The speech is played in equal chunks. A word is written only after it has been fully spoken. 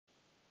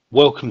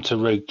Welcome to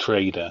Rogue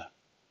Trader.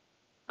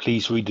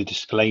 Please read the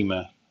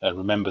disclaimer and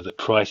remember that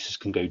prices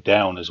can go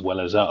down as well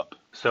as up.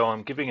 So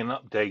I'm giving an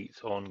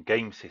update on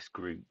Gamesys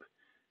Group,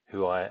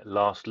 who I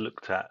last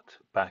looked at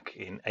back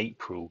in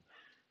April.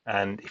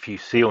 And if you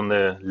see on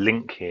the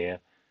link here,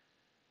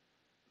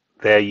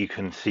 there you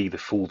can see the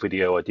full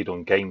video I did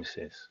on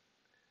Gamesys.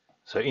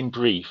 So in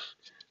brief,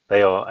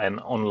 they are an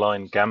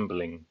online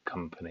gambling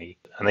company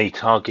and they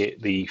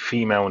target the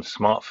female and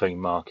smartphone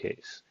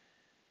markets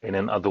in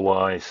an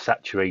otherwise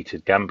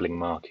saturated gambling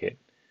market.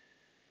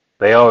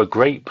 They are a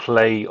great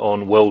play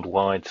on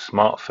worldwide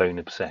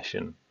smartphone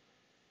obsession,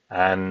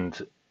 and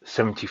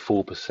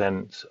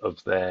 74%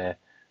 of their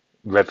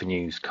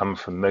revenues come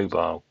from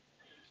mobile.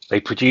 They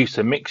produce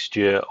a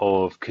mixture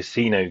of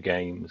casino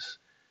games,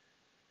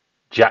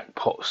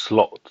 jackpot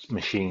slot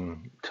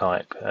machine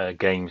type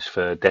games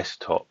for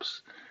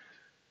desktops,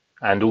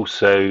 and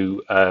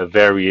also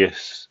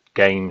various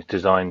games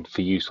designed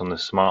for use on the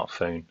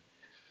smartphone.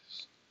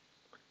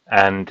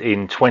 And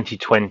in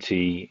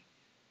 2020,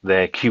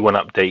 their Q1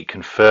 update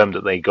confirmed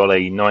that they got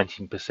a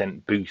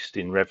 19% boost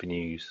in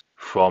revenues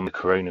from the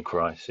corona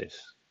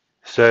crisis.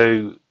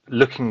 So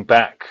looking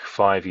back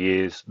 5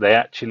 years, they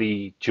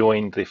actually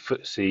joined the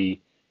FTSE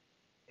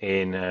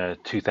in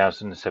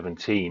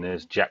 2017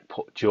 as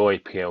Jackpot Joy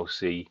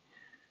PLC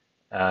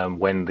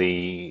when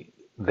the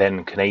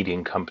then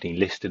Canadian company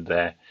listed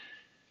there.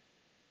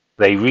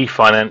 They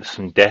refinanced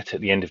some debt at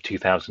the end of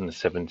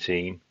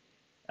 2017,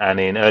 and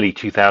in early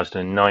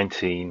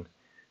 2019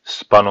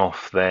 spun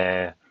off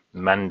their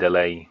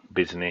Mandalay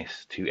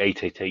business to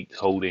 888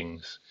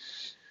 Holdings.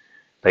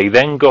 They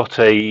then got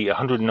a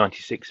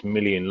 196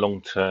 million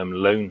long-term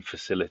loan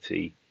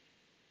facility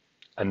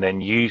and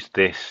then used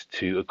this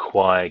to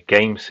acquire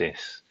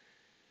Gamesys,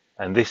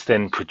 and this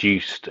then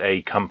produced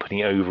a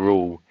company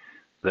overall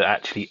that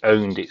actually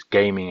owned its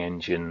gaming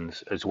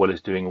engines as well as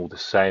doing all the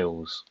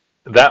sales.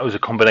 That was a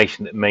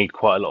combination that made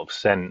quite a lot of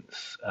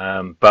sense,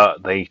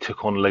 but they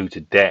took on loads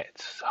of debt,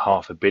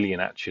 $500 million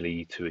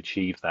actually, to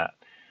achieve that.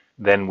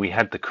 Then we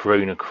had the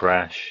corona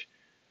crash,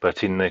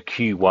 but in the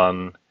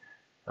Q1,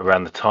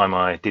 around the time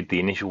I did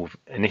the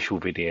initial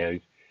video,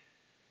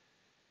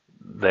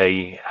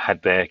 they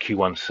had their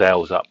Q1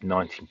 sales up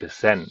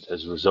 19%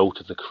 as a result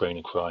of the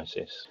corona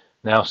crisis.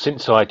 Now,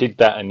 since I did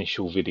that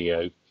initial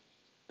video,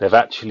 they've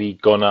actually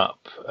gone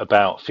up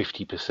about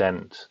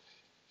 50%.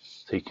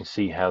 So you can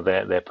see how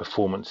their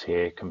performance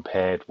here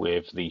compared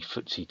with the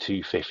FTSE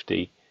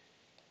 250.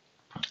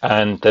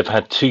 And they've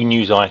had two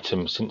news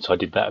items since I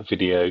did that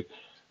video: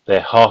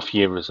 their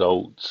half-year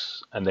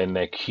results and then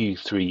their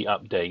Q3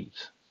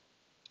 update.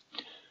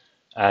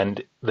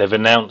 And they've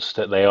announced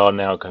that they are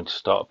now going to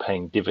start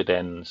paying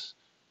dividends,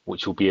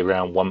 which will be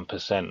around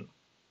 1%.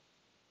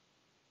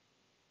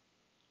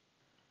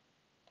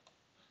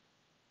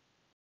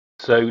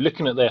 So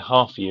looking at their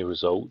half-year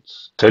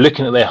results,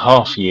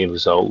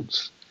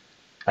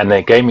 and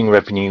their gaming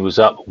revenue was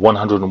up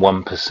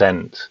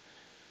 101%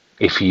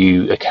 if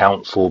you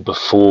account for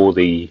before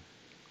the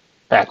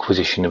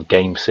acquisition of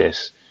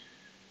Gamesys,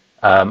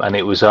 and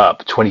it was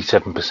up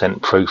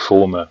 27% pro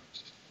forma.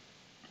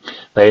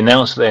 They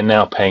announced that they're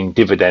now paying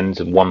dividends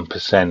of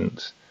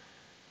 1%,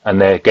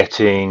 and they're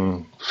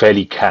getting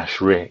fairly cash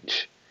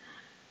rich.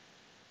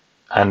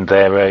 And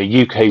their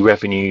UK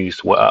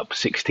revenues were up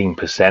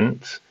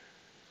 16%,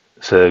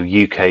 so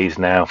UK is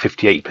now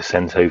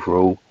 58%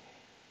 overall.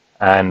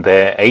 And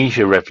their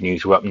Asia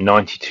revenues were up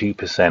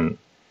 92%.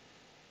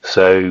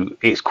 So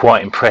it's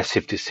quite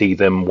impressive to see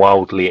them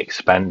wildly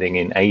expanding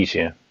in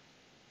Asia.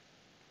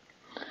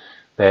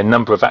 Their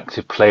number of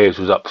active players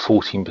was up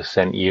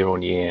 14% year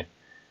on year,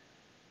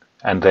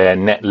 and their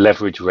net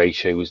leverage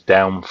ratio was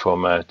down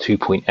from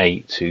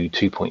 2.8 to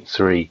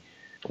 2.3.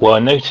 Well, I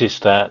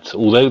noticed that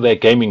although their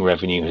gaming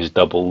revenue has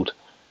doubled,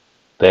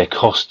 their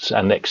costs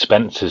and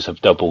expenses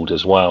have doubled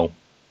as well.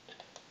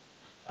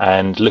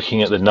 And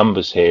looking at the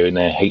numbers here in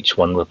their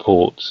H1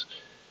 reports,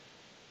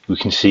 we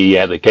can see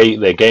their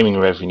gaming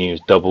revenue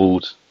has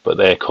doubled, but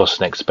their costs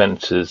and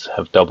expenses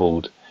have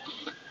doubled.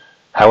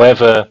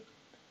 However,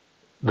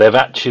 they've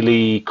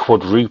actually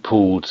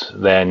quadrupled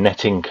their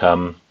net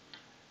income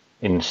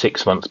in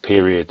 6 months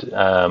period,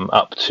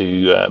 up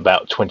to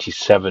about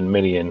 27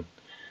 million.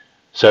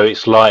 So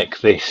it's like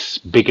this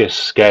bigger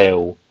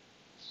scale,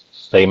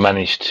 they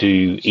managed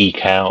to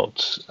eke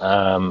out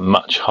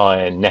much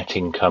higher net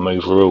income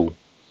overall.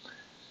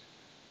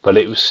 But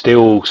it was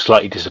still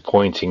slightly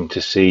disappointing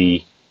to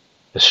see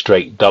a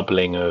straight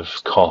doubling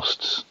of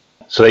costs.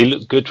 So they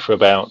look good for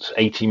about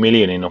 80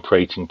 million in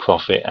operating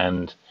profit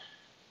and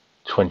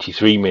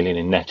 23 million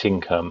in net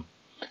income,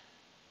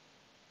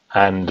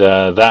 and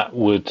that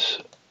would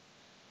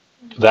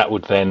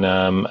then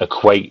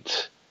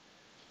equate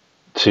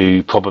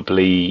to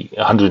probably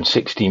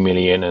 160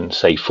 million and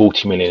say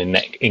 40 million in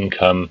net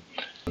income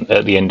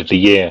at the end of the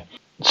year.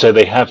 So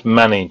they have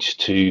managed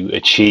to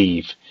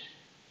achieve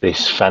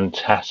this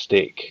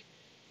fantastic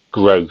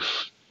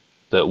growth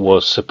that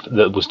was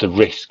the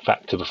risk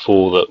factor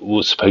before that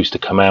was supposed to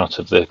come out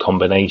of the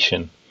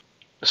combination.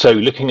 So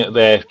looking at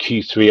their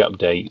Q3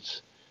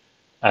 updates,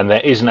 and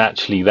there isn't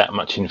actually that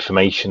much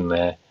information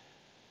there,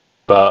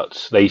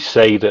 but they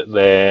say that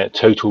their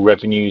total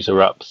revenues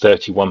are up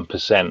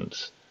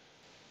 31%.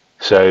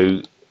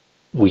 So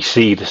we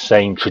see the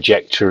same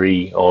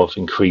trajectory of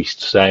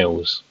increased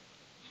sales,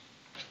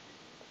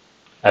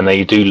 and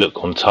they do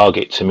look on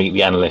target to meet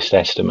the analyst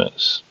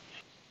estimates.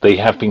 They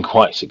have been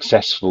quite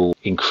successful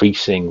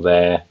increasing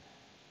their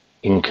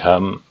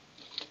income.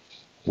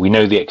 We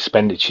know the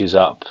expenditures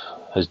up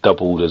has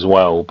doubled as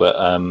well, but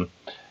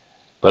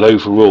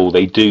overall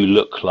they do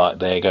look like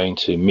they're going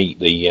to meet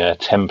the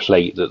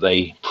template that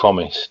they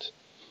promised.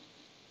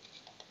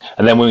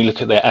 And then when we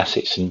look at their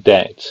assets and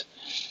debt,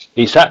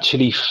 it's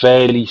actually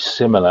fairly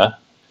similar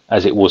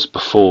as it was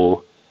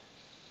before,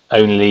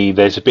 only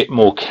there's a bit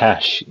more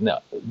cash.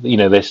 You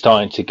know, they're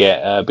starting to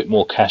get a bit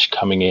more cash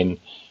coming in.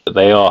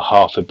 They are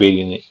 $500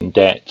 million in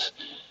debt,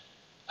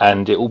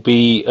 and it will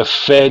be a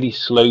fairly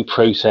slow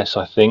process,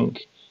 I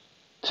think,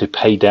 to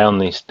pay down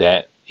this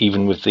debt,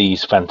 even with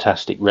these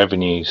fantastic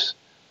revenues.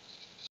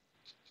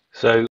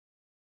 So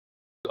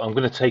I'm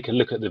going to take a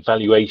look at the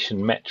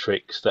valuation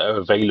metrics that are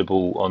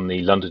available on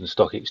the London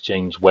Stock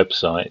Exchange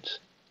website.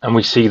 And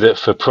we see that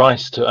for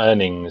price to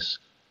earnings,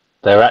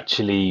 they're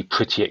actually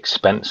pretty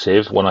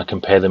expensive when I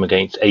compare them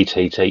against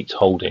 888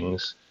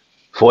 Holdings.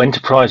 For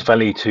enterprise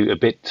value to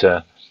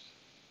EBITDA,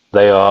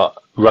 they are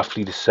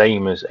roughly the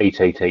same as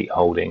 888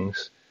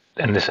 Holdings,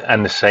 and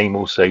the same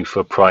also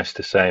for price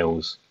to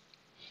sales.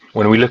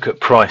 When we look at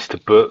price to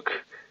book,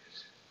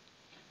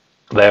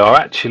 they are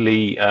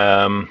actually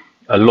a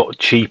lot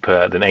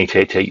cheaper than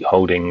 888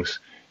 Holdings,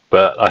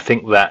 but I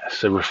think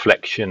that's a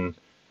reflection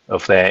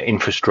of their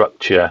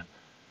infrastructure.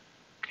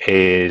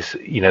 Is,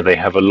 you know, they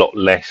have a lot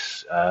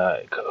less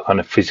kind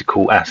of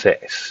physical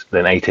assets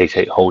than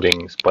 888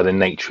 Holdings by the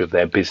nature of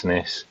their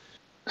business.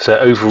 So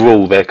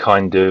overall, they're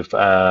kind of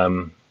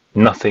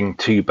nothing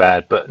too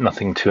bad, but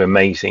nothing too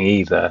amazing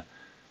either.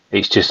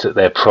 It's just that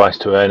their price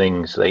to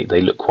earnings, they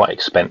look quite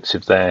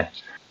expensive there.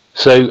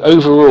 So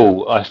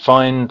overall, I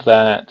find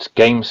that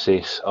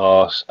Gamesys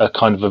are a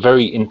kind of a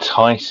very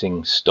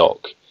enticing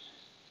stock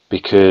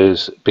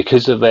because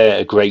of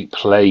their great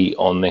play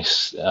on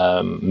this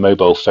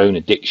mobile phone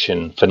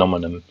addiction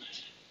phenomenon.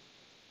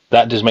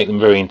 That does make them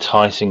very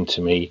enticing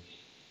to me.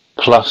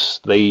 Plus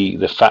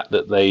the fact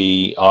that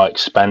they are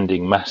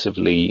expanding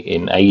massively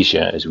in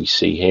Asia, as we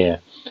see here.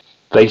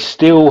 They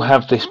still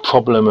have this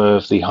problem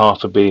of the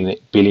 $500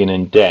 million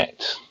in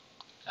debt.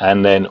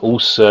 And then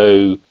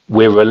also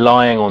we're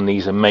relying on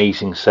these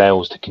amazing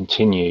sales to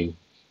continue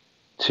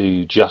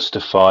to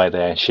justify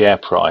their share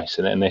price.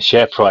 And their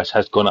share price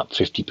has gone up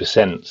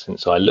 50%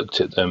 since I looked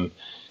at them.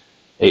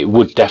 It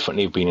would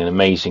definitely have been an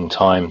amazing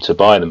time to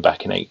buy them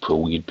back in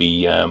April. You'd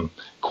be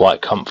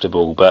quite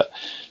comfortable. But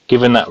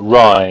given that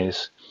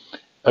rise,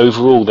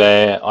 overall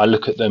there, I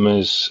look at them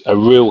as a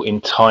real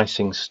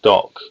enticing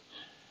stock.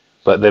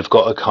 But they've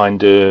got a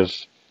kind of,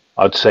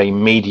 I'd say,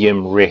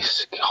 medium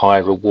risk, high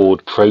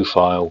reward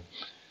profile,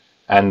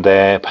 and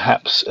they're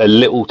perhaps a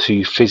little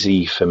too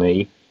fizzy for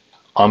me.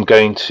 I'm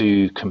going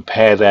to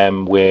compare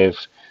them with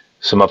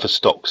some other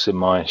stocks in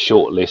my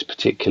shortlist,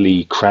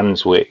 particularly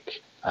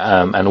Cranswick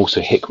and also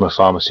Hikma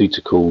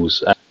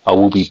Pharmaceuticals. I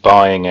will be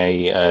buying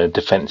a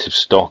defensive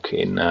stock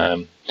in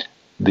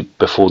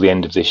before the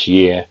end of this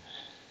year,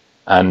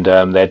 and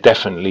they're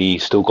definitely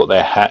still got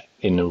their hat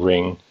in the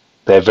ring.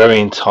 They're very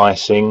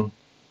enticing,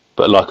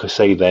 but like I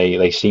say,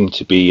 they seem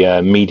to be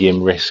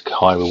medium risk,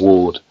 high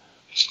reward,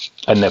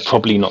 and they're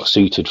probably not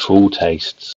suited for all tastes.